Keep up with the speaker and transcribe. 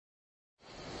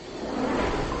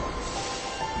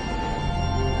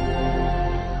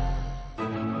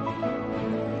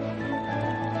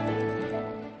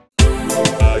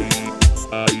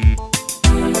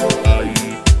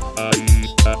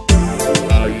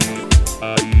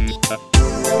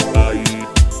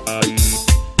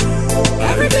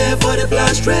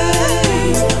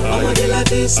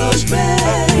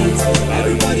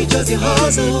the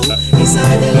hustle.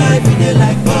 Inside the life, we dey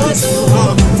like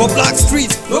puzzle. For Black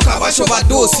Street, no kabash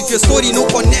overdose. If your story no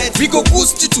connect, we go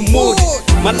boost you to mode.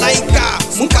 Malaika,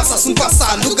 munkasa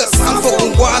sumpasa, luga sanfo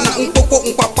ungwana, unkoko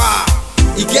unkpapa.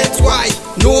 He get why,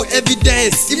 no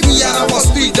evidence. If we are our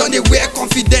street, don't they wear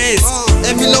confidence?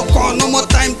 Emilio Con, no more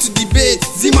time to debate.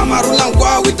 Zima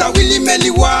Marulangwa with a Willie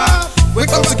Meliwa.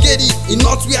 Wake up to get it, in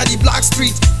North we are the Black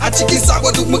Street. A chicken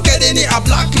sago duk mukedeni a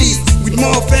blacklist. With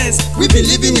more offense, we been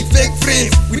living in fake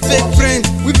frames. With fake frames,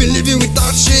 we been living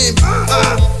without shame.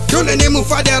 Don't let name of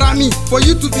Father Rami. For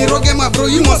you to be rogue, my bro,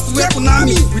 you must wear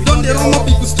Konami. We don't the wrong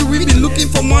people still, we been looking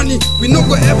for money. We no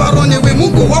go ever run away,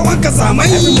 Mugo Wawan Kazama.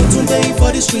 Every day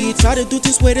for the street, try to do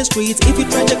this with the streets. If you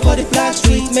try to call the Black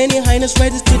Street, many highness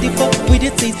ready to the fuck with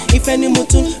the teeth. If any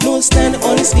mutu, no stand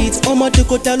on the streets. Omo to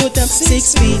go down with them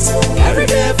 6 feet. Every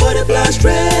day for the Black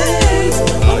Street,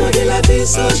 Omo the life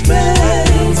is so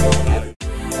straight.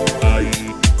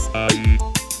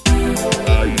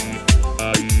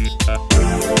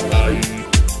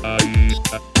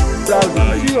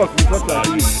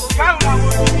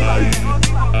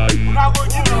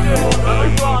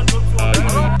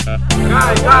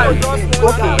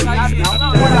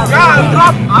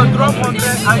 I'll drop on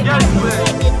that. I get it.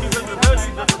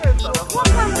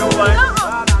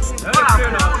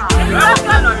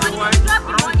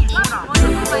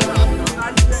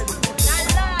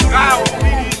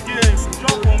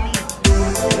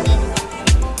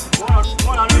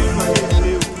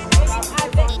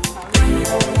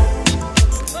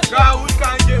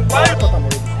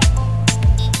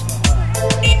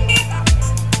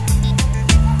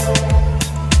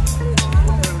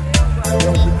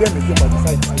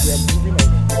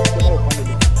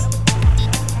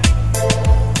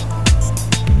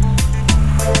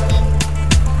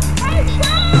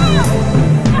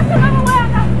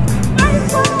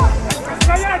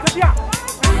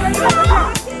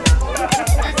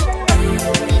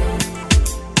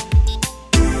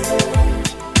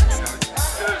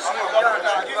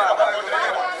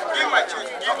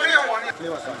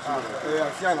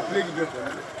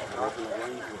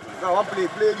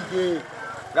 Play the game.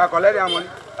 Yeah, collect your money.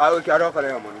 Okay, I don't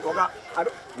collect your money.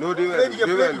 No, they will. I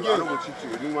don't go cheat you.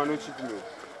 You want no cheat me.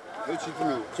 No cheat me.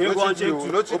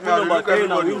 No cheat me. Look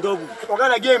everybody. Okay,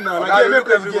 the game now. Look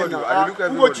everybody.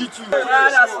 Who go cheat you? Wait. I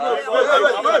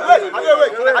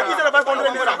give you the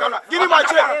 500 naira. Give me my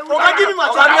check. Okay, give me my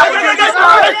check.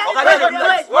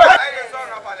 Wait.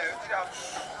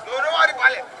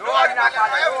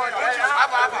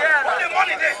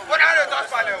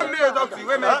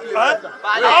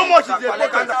 How much is it?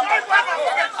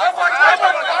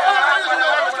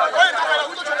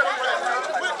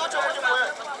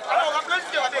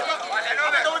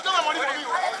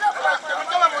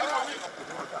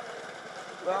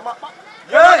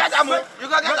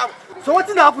 So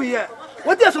what's happening here?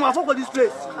 What is some for this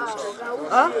place?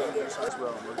 Huh?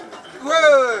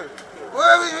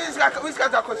 Which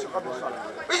kind of question come this one?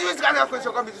 Which kind of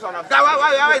question come this one?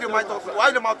 Why the mouth talk?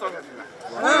 Why the mouth talk like this?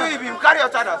 You carry your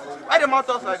child. Why the mouth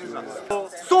talk like this one?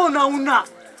 So now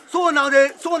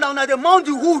they mount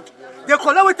the hood. They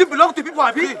collect what belong to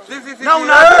people. Wait.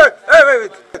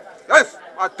 Yes,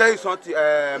 I'll tell you something.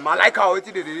 Malaika,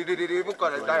 waiting, they even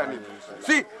call it Diane.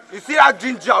 See, you see that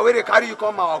ginger where they carry you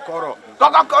come out Koro.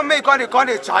 Come make on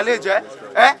the challenge, eh?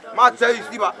 Ma tell you,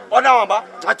 Steve,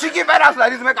 a chicken feathers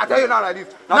like this, make I tell you now like this.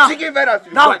 Now chicken feathers.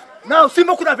 Now, see,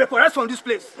 Moku have records from this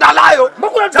place. Now lie,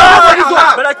 Moku have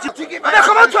chicken feathers.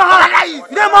 Come out to her. You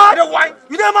there, man?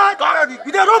 You there, man?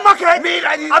 You there, road market? Me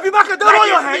like this. I be market, don't roll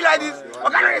your head. Me like this.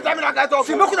 Okay, tell me that guy talk.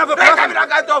 See, Moku have records.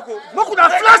 Moku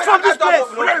have flash from this place.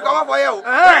 No, let me come up for you.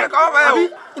 Let me come up for you.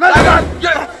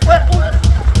 Yeah.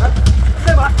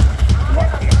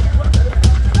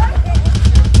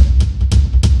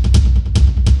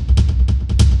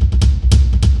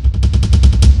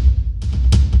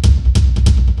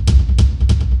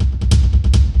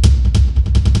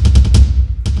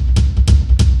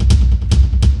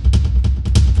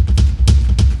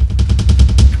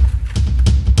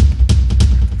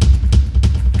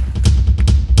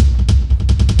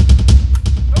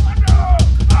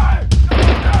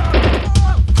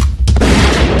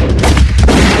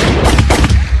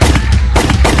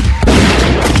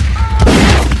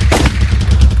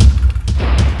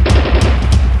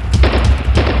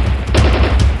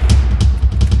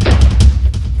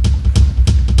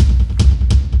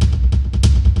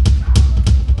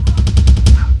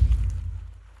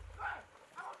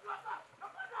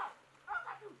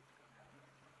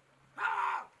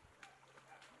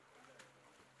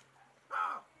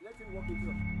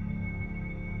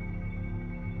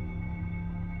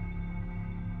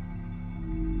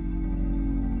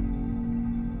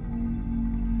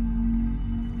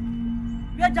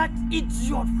 Where that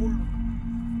idiot follow?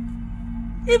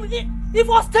 If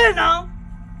I stay now.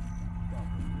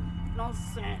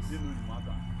 Nonsense.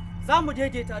 Somebody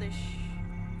did that. Me,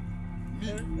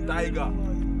 Tiger,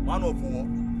 man of war.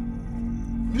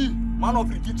 Me, man of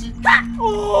Rikichi.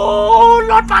 Oh,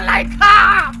 Lord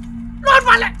Malika! Lord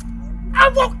Malika!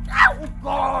 Oh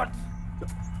God!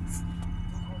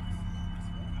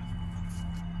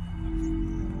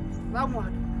 Vamos.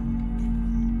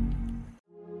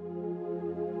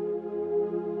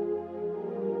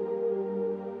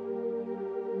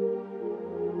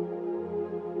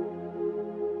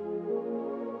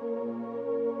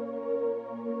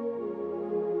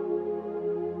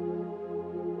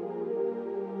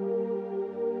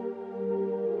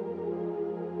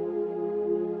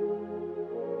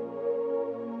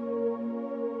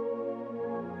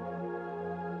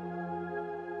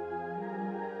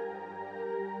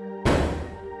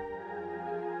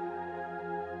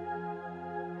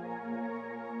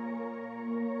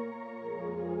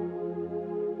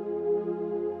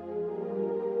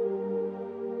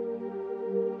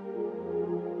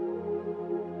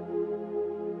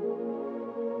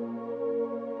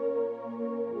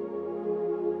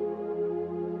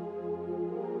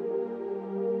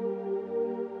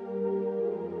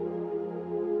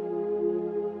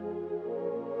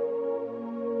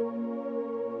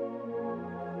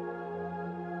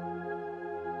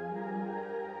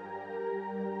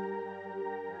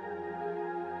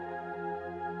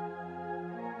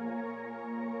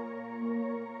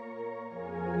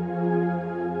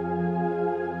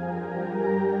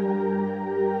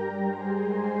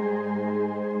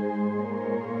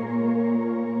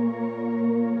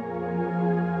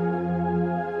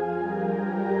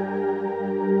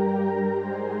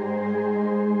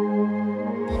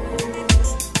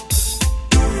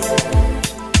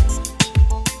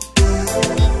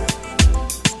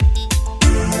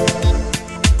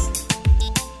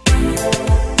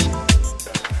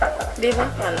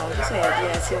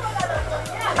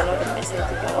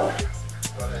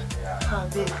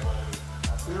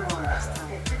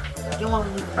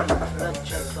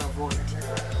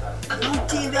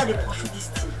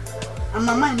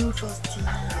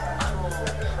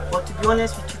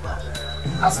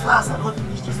 As far as I don't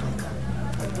finish this week,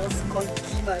 I just can't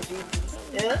kill my baby.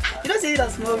 Yeah? You don't say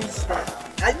that's not rich that.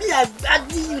 I mean, I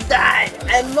did you die.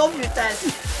 I love you die.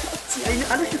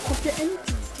 I don't should compare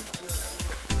anything.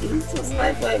 It's just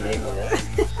life for me.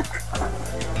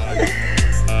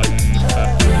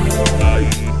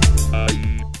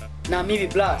 Now me be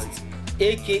Blast,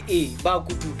 aka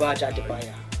Bagudu Baja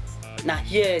Debaya. Now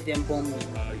here them bomb me.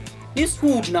 This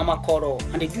hood na Makoro,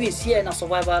 and they do is here na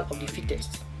survival of the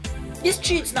fittest. These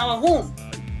streets now our home.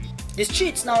 The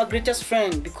streets now our greatest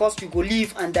friend because we go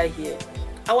live and die here.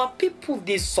 Our people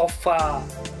they suffer,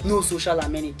 no social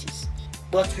amenities.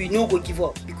 But we no go give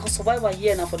up because survival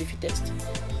here now for the fittest.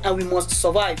 And we must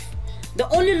survive. The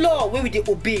only law where we they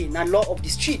obey na law of the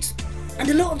streets. And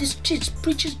the law of the streets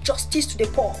preaches justice to the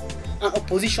poor and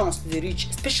oppositions to the rich,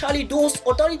 especially those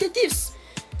authoritatives.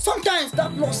 Sometimes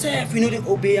that law self we know they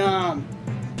obey.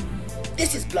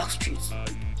 This is Black Street.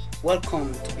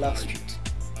 Welcome to Black Street.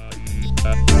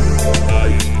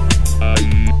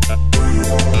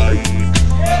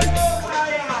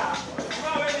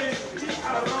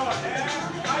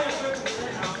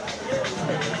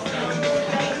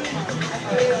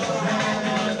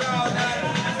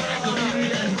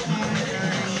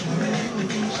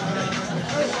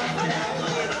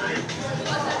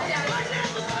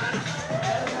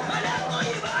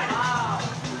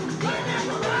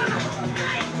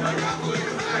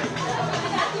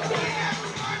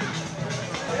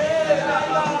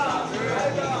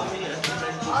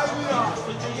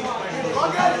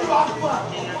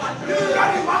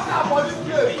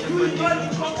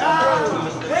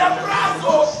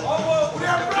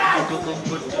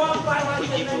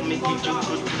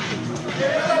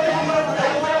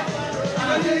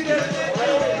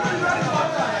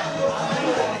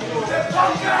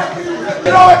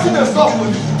 You know what you stop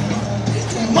with?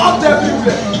 Mount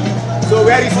everywhere. So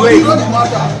where is Wade? You know the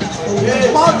matter.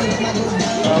 Mount. You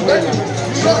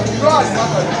know how the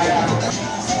matter.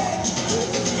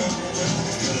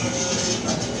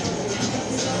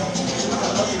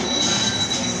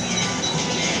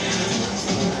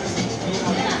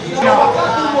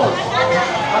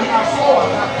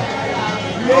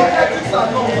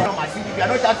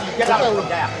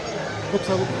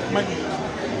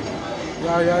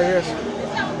 Yes.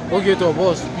 Okay, to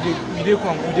boss. We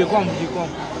come.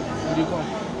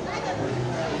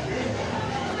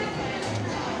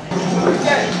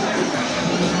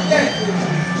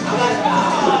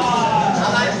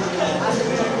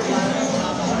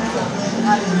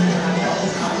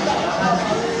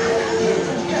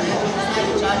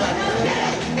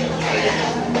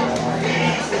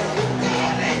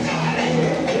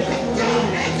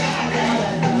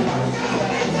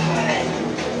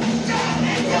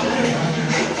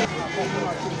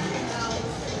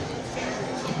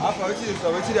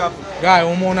 Guy,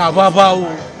 Omona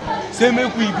Baba, say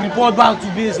make we report back to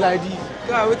base like this.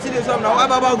 Guy, we see this now. Why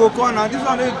Baba go come now? This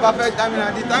one is perfect timing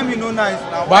and the timing no nice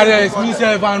now. But it's me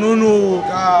self, I don't know.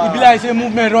 It be like say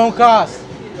movement don't cast.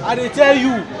 I dey tell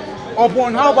you,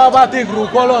 upon how Baba take roll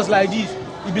call us like this,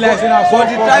 it be like say na but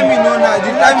the timing no nice.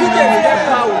 The timing no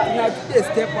nice.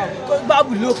 Step out because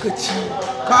Babu look at you.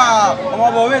 Car, I'm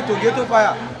about wait to get to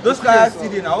fire. Those guys see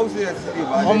it now. How see it?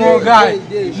 Omo guy,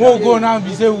 mo go now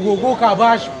be say we go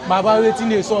Kabash, Baba waiting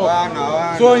dey sup.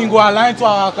 So he go align to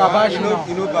our Kabash now.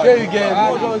 There you get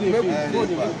mo just dey feel.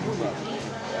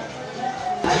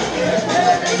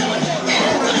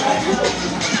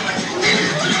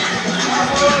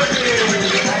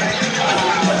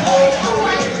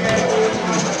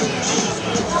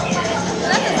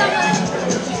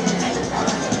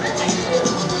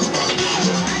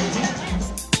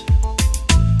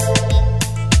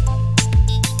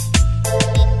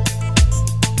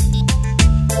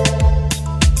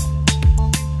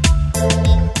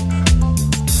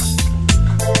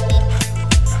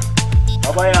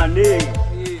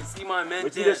 See my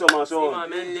men there. See my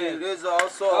men there. Rezo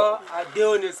also.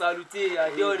 Adeone salute.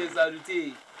 Adeone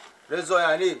salute. Rezo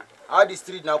yani. How the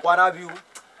street na kwana view.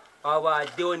 Baba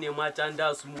Adeone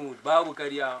machanda smooth. Babu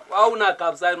Karia. Why una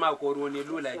capside my corona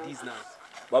low like this now?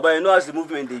 Baba, you know as the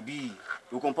movement they be.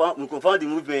 We confirm the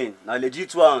movement. Now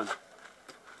legit one.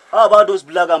 How about those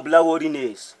black and black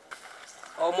ordinance?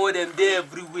 Omo them there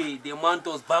everywhere. They mount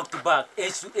us back to back,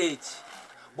 edge to edge.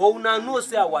 But una know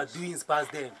say our doings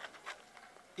past them.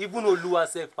 Even Oluwa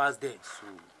self past them.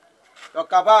 Your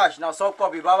Kabash na so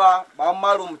copy Baba. Baba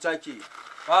maru mchachi.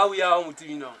 How we are on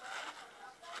TV now?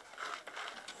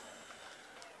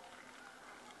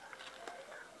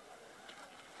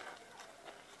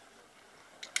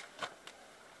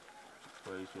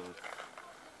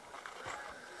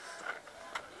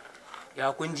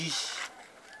 Yeah, Kunji.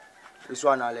 This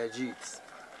one are legit.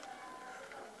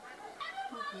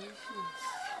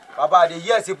 Baba, the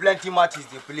years see plenty matches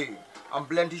they play and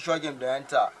plenty short game they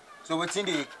enter. So what's in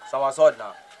the summer sword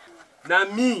now? Na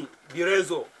me be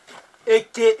Rezo,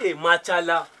 aka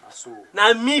Machala.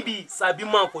 Na me be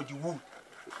Sabiman for the wood.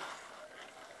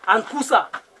 And Kusa,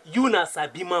 you na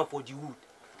Sabiman for the wood.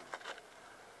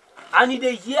 And in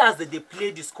the years that they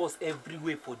play discourse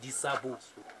everywhere for this Sabo,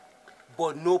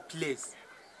 but no place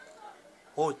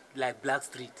hot like Black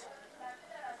Street.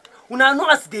 Una know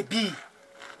as they be.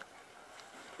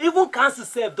 Even council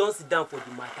self don't sit down for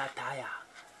the matter tire.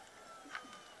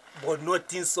 But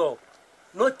nothing so.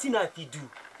 Nothing I fi do.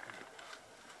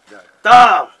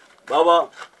 Damn! Baba,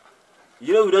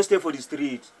 you know we don't stay for the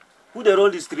street. Who they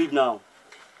roll the street now?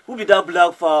 Who be that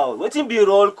black fowl? Waiting be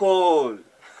roll call.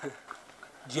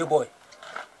 J-boy.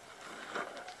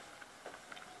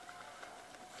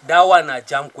 That one a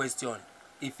jam question.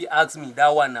 If you ask me,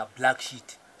 that one a black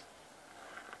sheet.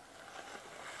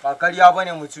 Bakari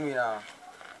abane mutumi na.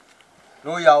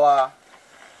 No yawa.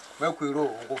 Make we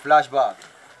roll. Go flashback.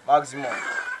 Maximum.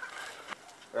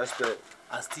 Respect.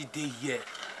 I still dey here.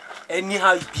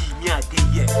 Anyhow it be, me I dey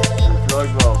here.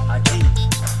 Flashback. I dey.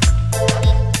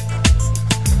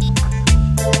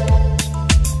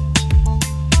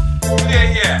 Who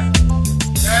dey here?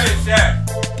 There is there.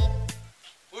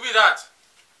 Who be that?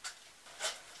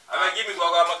 Give me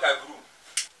Goga Maka group.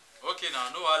 Okay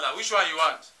now, no Allah. Which one you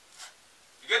want?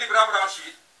 You get the brown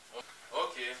sheet?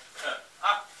 Okay.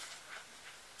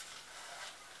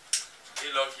 You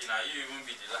lucky now, you even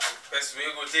be the last person.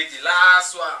 We go take the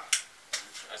last one.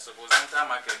 I suppose enter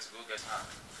market to go get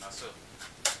now so.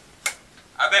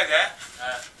 I beg,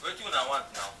 what you now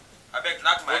want now? I beg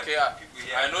knock my people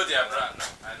here. I know their brand now.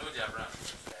 I know their brand.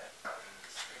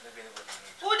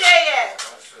 Who they here?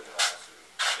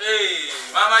 Hey,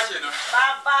 Mama Chino.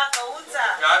 Baba Kauta.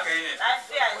 Ya kaine.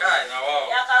 Lafiya ne. Kai na wawo.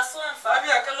 Ya kasuwan fa. Abi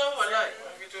akalo wallahi.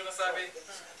 Fito na sabe.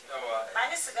 Yawa.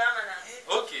 Bani siga mana.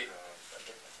 Okay.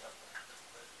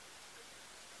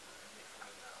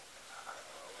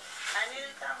 Ani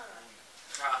ta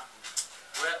mana.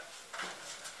 Well,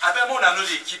 I bet more than no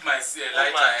they keep my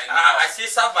lighter. I see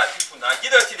serve my people now.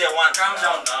 Give them to the one. Calm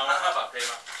down now. Have a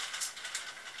payment.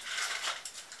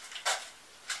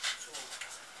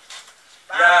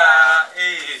 Yeah,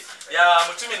 yeah,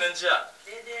 mutumi nanjia.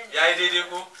 Yeah, dede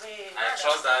go. I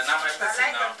trust that now my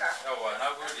person now. Yawa,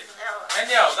 now go there.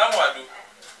 Anyhow, that what do.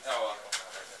 Yawa.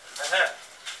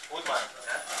 Old man.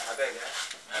 I beg.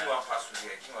 Give me one parcel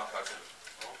here. Give me one parcel.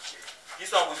 Okay.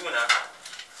 This one will do now.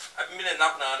 I've been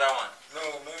knock another one. No,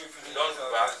 maybe if you don't do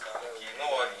that. Okay, no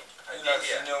worry.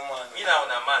 Me now I'm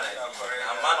a man.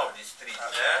 I'm man of the street.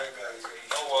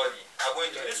 No worry. I'm going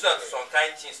to listen to some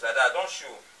kind things like that. Don't show.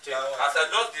 As I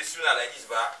just this sooner like this,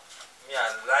 but me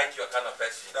I like your kind of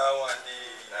person. That one,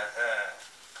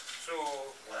 So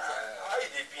how is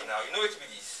it be now? You know what it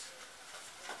is?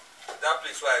 That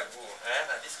place where I go, and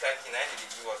this kind of thing I need to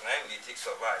give us, and I need to take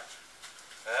survive.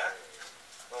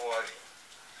 Don't worry.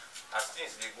 As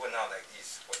things they go now like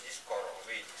this, for this color,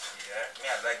 wait, see, me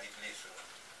I like the place. So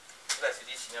if I see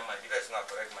this senior man, if I not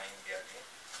correct my India.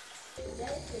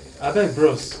 I beg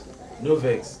bros, no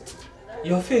vex.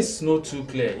 Your face no too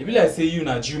clear. It be like say you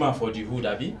na Juma for the hood,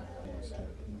 abi?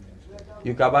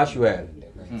 You kabash well.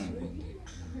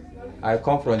 I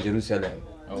come from Jerusalem.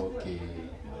 Okay.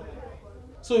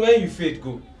 So where you faith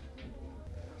go?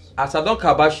 As I don't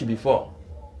kabash you before,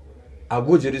 I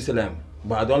go Jerusalem,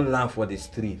 but I don't land for the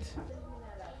street.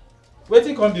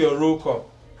 Waiting come be your roll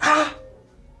call.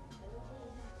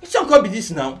 It can't be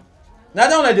this now. Now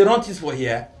that one they run things for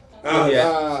here.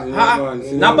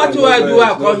 Now but what I do,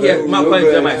 I come here, my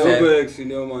point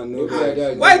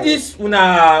myself. Why this when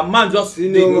a man just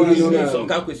some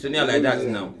kind of questionnaire like that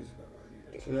now?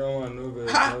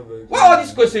 Why all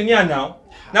this questionnaire now?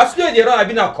 Now still they run I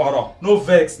been a quarrel. No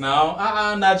vex now.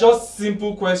 Na just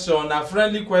simple question, a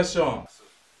friendly question.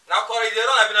 Now Corey they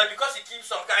run I been because he keeps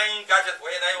some kind of gadget for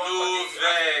here. No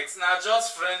vex, na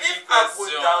just friendly if question.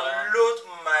 If I would download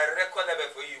my record level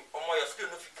for you, you still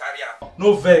no fit carry out.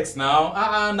 No vex now.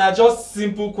 Na just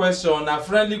simple question, a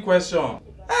friendly question.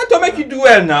 To make you do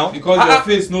well now. Because your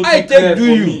face no too clear for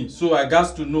me, so I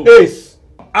got to know. Yes.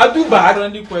 I do bad. I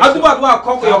do bad when I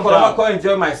come for your corner, come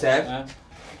enjoy myself.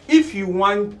 If you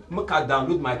want, make I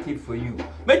download my tape for you.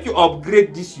 Make you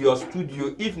upgrade this your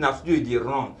studio. If na studio they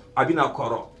run, I been a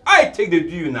corner. I take the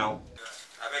do you now.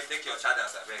 I beg take your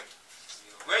chargers, I beg.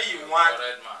 Where you want,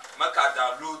 make I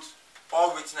download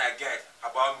all waiting I get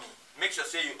about me. Make sure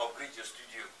say you upgrade your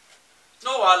studio.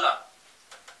 No wala.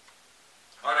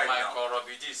 Alright my now. corner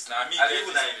be this. Now me I get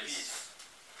live this in place. peace.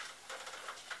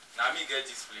 Now me get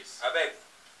this place. I beg.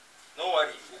 No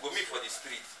worry, we go meet for the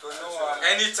street.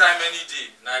 Anytime, any day.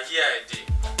 Now here I day.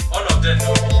 All of them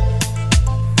know me.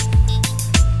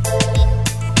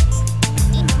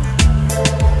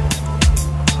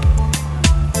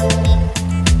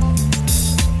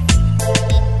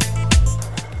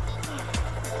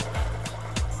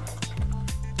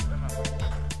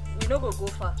 We no go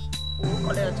far. We will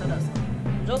collect each other's.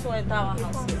 Just want to enter our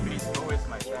house. Please, don't waste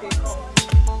my time.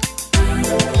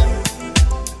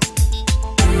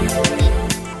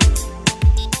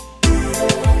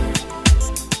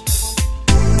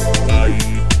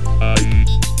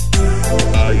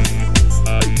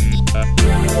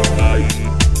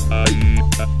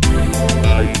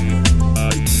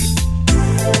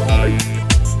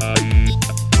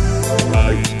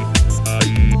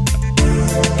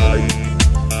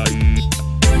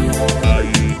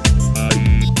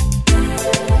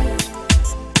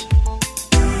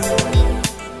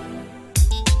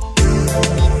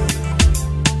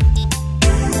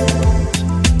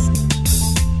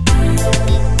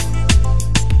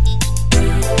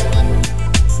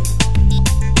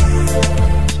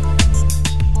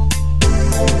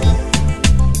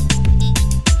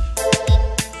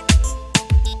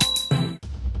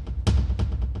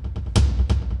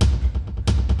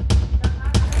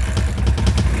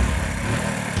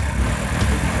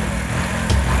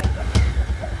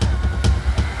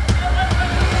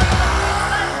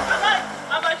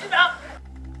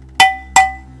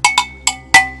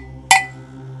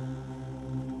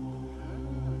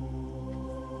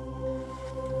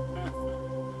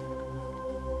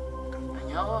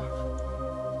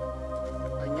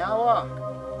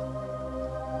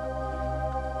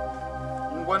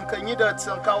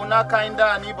 Kauna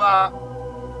kainda ni ba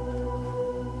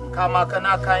kama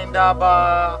kana kainda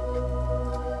ba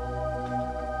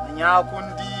nya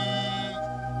kundi.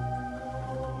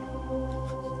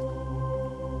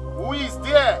 Who is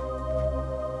there?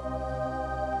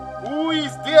 Who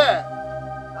is there?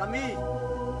 Ami,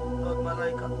 Lord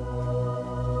Malaika.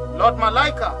 Lord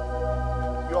Malaika,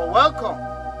 you're welcome.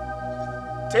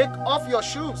 Take off your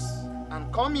shoes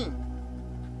and come in.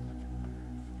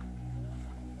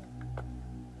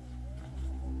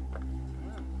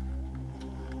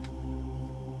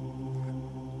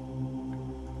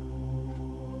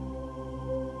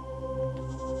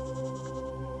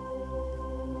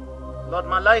 Lord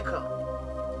Malaika,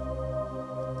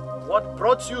 what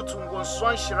brought you to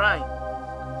Ngonswan Shrine?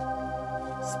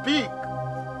 Speak,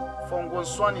 for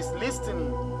Ngonswan is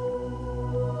listening.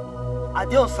 I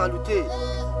dey on salute,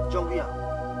 John Weir.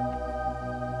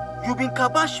 You been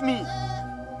kabash me.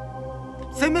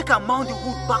 Say make I mount the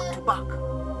wood back to back.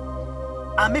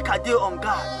 And make a day on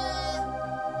guard.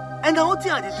 And I don't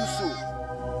think I dey do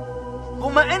so. But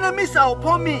my enemies are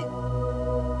upon me.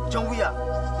 John Weir,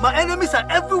 my enemies are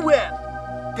everywhere.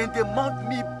 Then they mount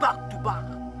me back to back.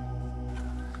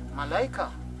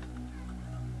 Malaika,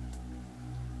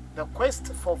 the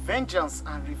quest for vengeance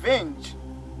and revenge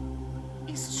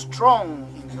is strong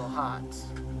in your heart.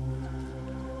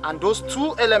 And those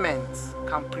two elements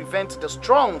can prevent the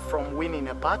strong from winning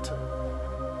a battle.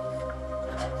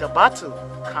 The battle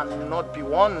cannot be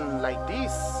won like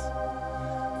this.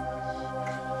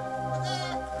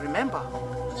 Remember,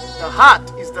 the heart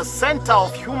is the center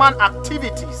of human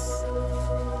activities.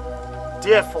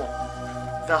 Therefore,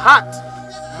 the heart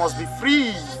must be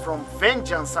free from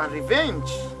vengeance and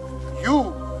revenge.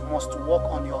 You must work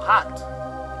on your heart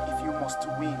if you must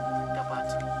win the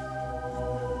battle.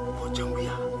 But John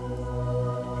Weir,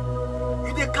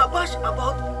 you dey kabash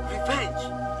about revenge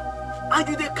and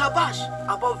you dey kabash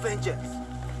about vengeance.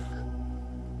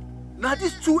 Now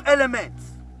these two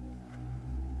elements,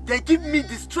 they give me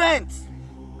the strength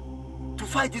to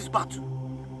fight this battle.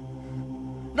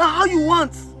 Now how you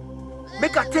want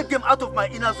make I take them out of my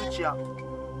inner zuchia?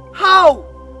 How?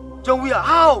 John Weir,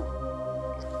 how?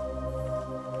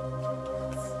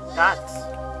 That,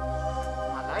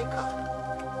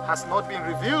 Malaika, has not been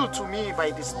revealed to me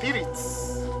by the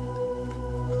spirits.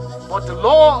 But the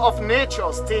law of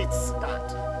nature states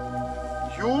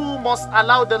that you must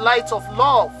allow the light of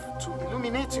love to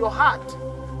illuminate your heart.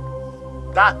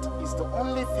 That is the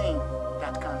only thing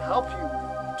that can help you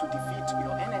to defeat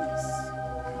your enemies.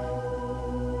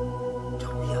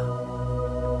 John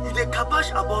Weir, you dey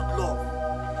kabash about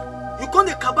love. You can't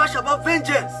dey kabash about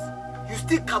vengeance. You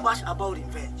still kabash about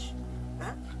revenge.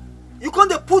 Eh? You can't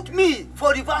dey put me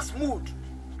for reverse mood.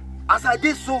 As I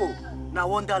did so, now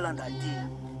Wonderland I did.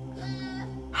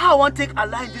 How I want take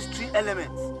align these three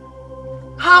elements?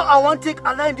 How I want take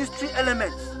align these three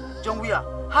elements? John Weir,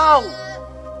 how?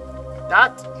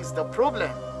 That is the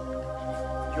problem.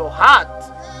 Your heart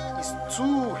is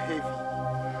too heavy.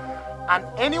 And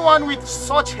anyone with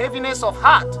such heaviness of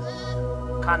heart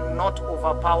cannot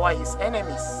overpower his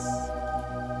enemies.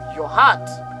 Your heart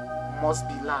must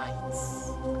be light.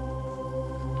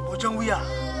 But John Weir,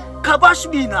 kabash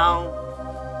me now.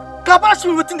 Kabash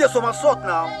me within the somersault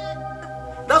now.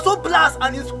 That's so Blast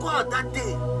and his squad that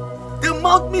day. They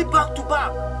mount me back to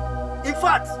back. In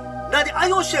fact, now the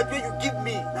iron shirt where you give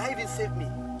me, now even save me.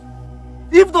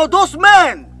 If not those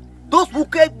men, those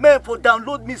wicked men for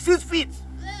download me 6 feet,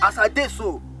 as I did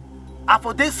so, I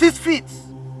for they 6 feet.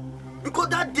 Because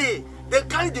that day, they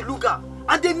carry the Luger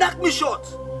and they knock me short.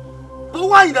 But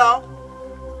why now?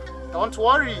 Don't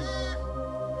worry.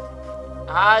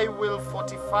 I will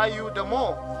fortify you the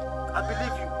more. I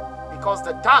believe you. Because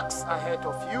the task ahead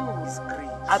of you is great.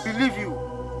 I believe you.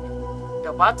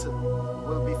 The battle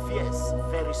will be fierce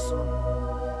very soon.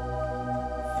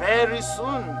 Very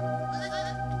soon.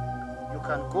 You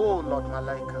can go, Lord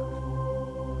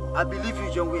Malaika. I believe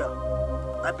you, John Weir.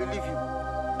 I believe you.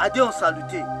 I dey on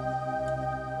salute.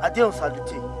 I dey on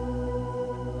salute.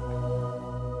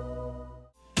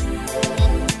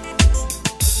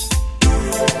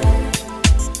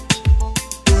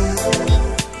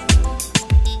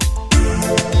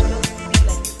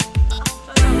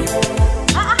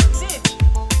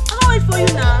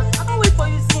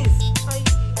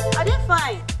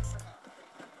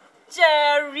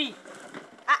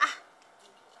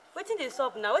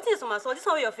 Up now. What is my soul? This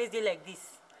one where your face dey like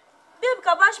this. Babe,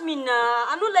 kabash me now.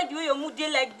 I don't like the way your mood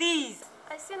dey like this.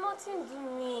 I say nothing do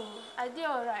me. I dey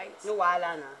alright. No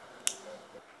wahala na.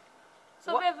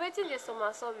 So babe, wetin dey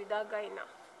somersault with that guy now?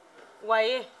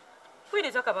 Why? Who you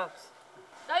dey talk about?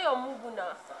 That your mugu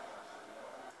now.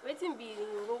 Wetin be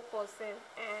in road person?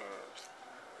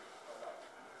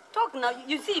 Talk now.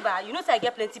 You see, ba. You know say I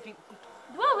get plenty people.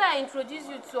 The one where I introduced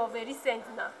you to of a recent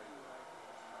now.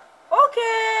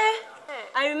 Okay.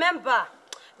 I remember.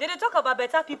 They talk about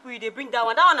better people they bring that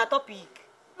one. That one a topic.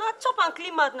 Now chop and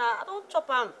clean mouth now. I don't chop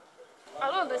am.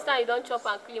 I don't understand you don't chop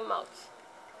and clean mouth.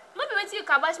 No be wetin you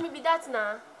kabash me be that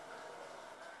now.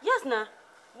 Yes now.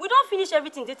 We don't finish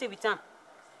everything they take with time.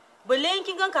 But laying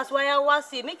King and Kaswaya was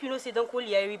say make you know say don't call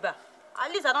your riba.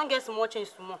 At least I don't get some more change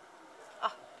tomorrow.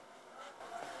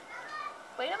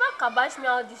 But you never kabash me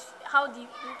how the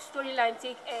storyline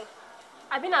take end.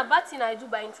 I been a bad thing I do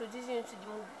by introducing you to the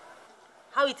movie.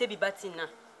 How it be bad thing now?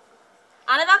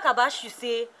 Another kabash you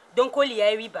say, don't call your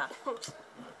riba.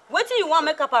 Wait till you want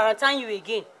make up around time you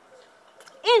again.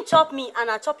 In chop me and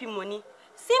I chop you money.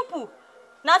 Simple.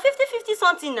 Now 50-50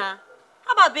 something now.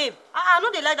 How about babe? I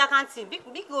know they like that kind of thing. Big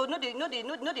go, no they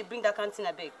bring that kind of thing,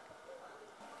 I beg.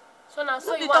 So now,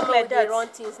 so No, you they want talk me like with that. the run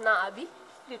things now, Abi?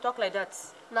 They talk like that.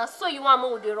 Now, so you want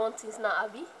me with the run things now,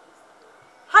 Abi?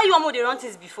 How you want me to run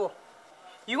things before?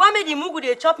 You want me the mugu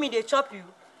they chop me, they chop you?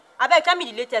 I beg, tell me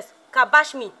the latest.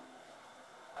 Kabash me.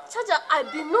 Chaja, I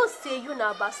be no say you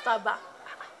na bastaba.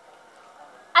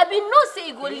 I be no say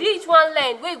you go reach one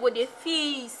line where you go dey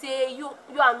feel say you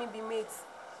and me be mates.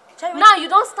 Now you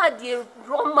don't start the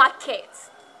run market.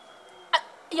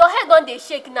 Your head don dey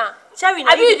shake now. Cherry,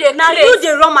 now you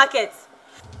the run market.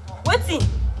 Wetin?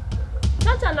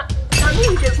 Chaja, na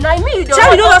me you dey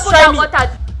Cherry, no just try me.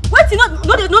 Wetin?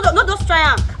 No just try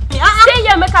am. Stay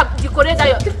here, make I decorate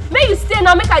that your. Make you stay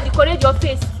now, make I decorate your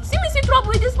face. See me see trouble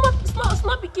with this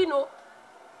small pikin o.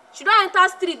 She don enter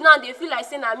street now, they feel like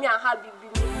saying na me and her be me.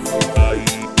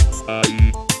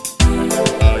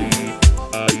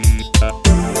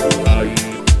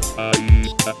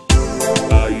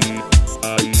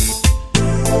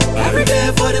 Every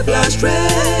day for the black straight.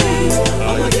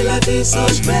 All of the life is so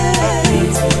straight.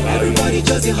 Everybody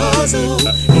just a hustle.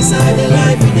 Inside the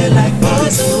life, they like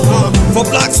puzzle. For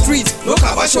Black Street, no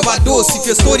kabash overdose. If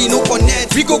your story no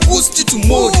connect, we go boost you to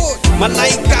mode.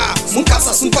 Malaika,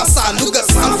 munkasa sumpasa, luga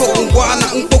sanfo ungwana,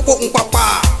 unkoko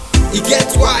unkpapa. It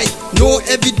gets why, no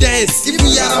evidence. If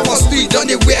we are our street, don't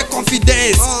they wear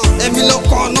confidence?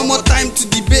 Emiloko, no more time to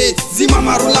debate. Zima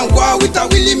marulangwa with a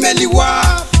willy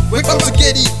meliwa. Welcome to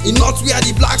Gedi, in North we are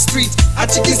the Black Street. A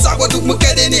chicken sago duk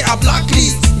mukedene a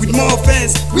blacklist. With more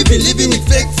offense, we been living with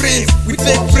fake friends. With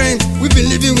fake friends, we been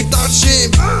living without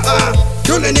shame.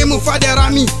 Don't let name of Father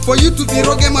Rami. For you to be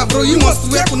rogue, my bro, you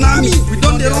must wear Konami. We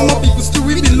don't the wrong people still,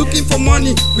 we been looking for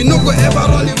money. We no go ever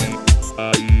run away.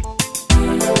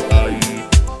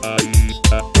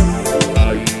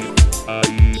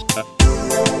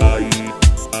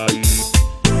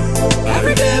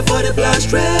 Every day for the black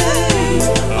straight.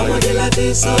 All of the life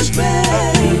is so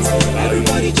straight.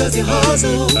 Everybody just a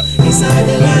hustle. Inside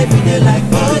the life, they like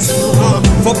puzzle.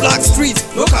 For Black Street,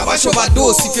 no kabash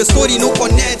overdose. If your story no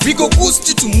connect, we go boost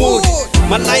you to mode.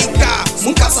 Malaika,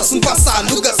 munkasa sumpasa,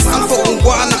 luga sanfo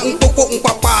ungwana, unkoko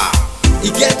unkpapa.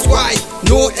 It gets why,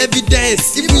 no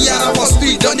evidence. If we are our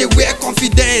street, don't they wear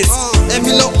confidence?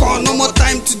 Emiloko, no more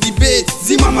time to debate.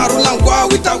 Zima marulangwa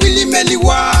with a willy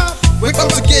meliwa. Welcome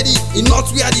to Gedi, in North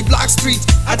we are the Black Street.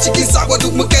 A chicken sago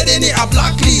duk mukedene a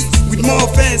blacklist. With more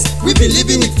offense, we been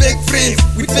living with fake friends.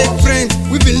 With fake friends,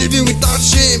 we been living without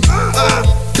shame.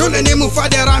 Don't let name of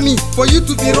Father Rami. For you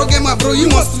to be rogue, my bro, you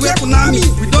must wear Konami.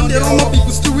 We don't the wrong people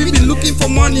still, we been looking for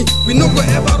money. We no go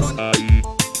ever run.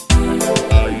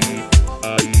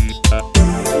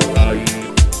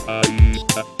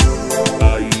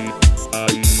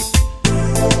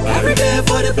 Every day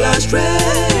for the black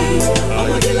straight.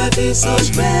 All of the life is so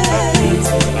straight.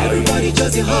 Everybody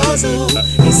just a hustle.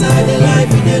 Inside the life,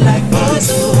 they like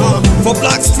puzzle. For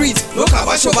Black Street, no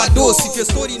kabash overdose. If your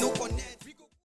story no connect.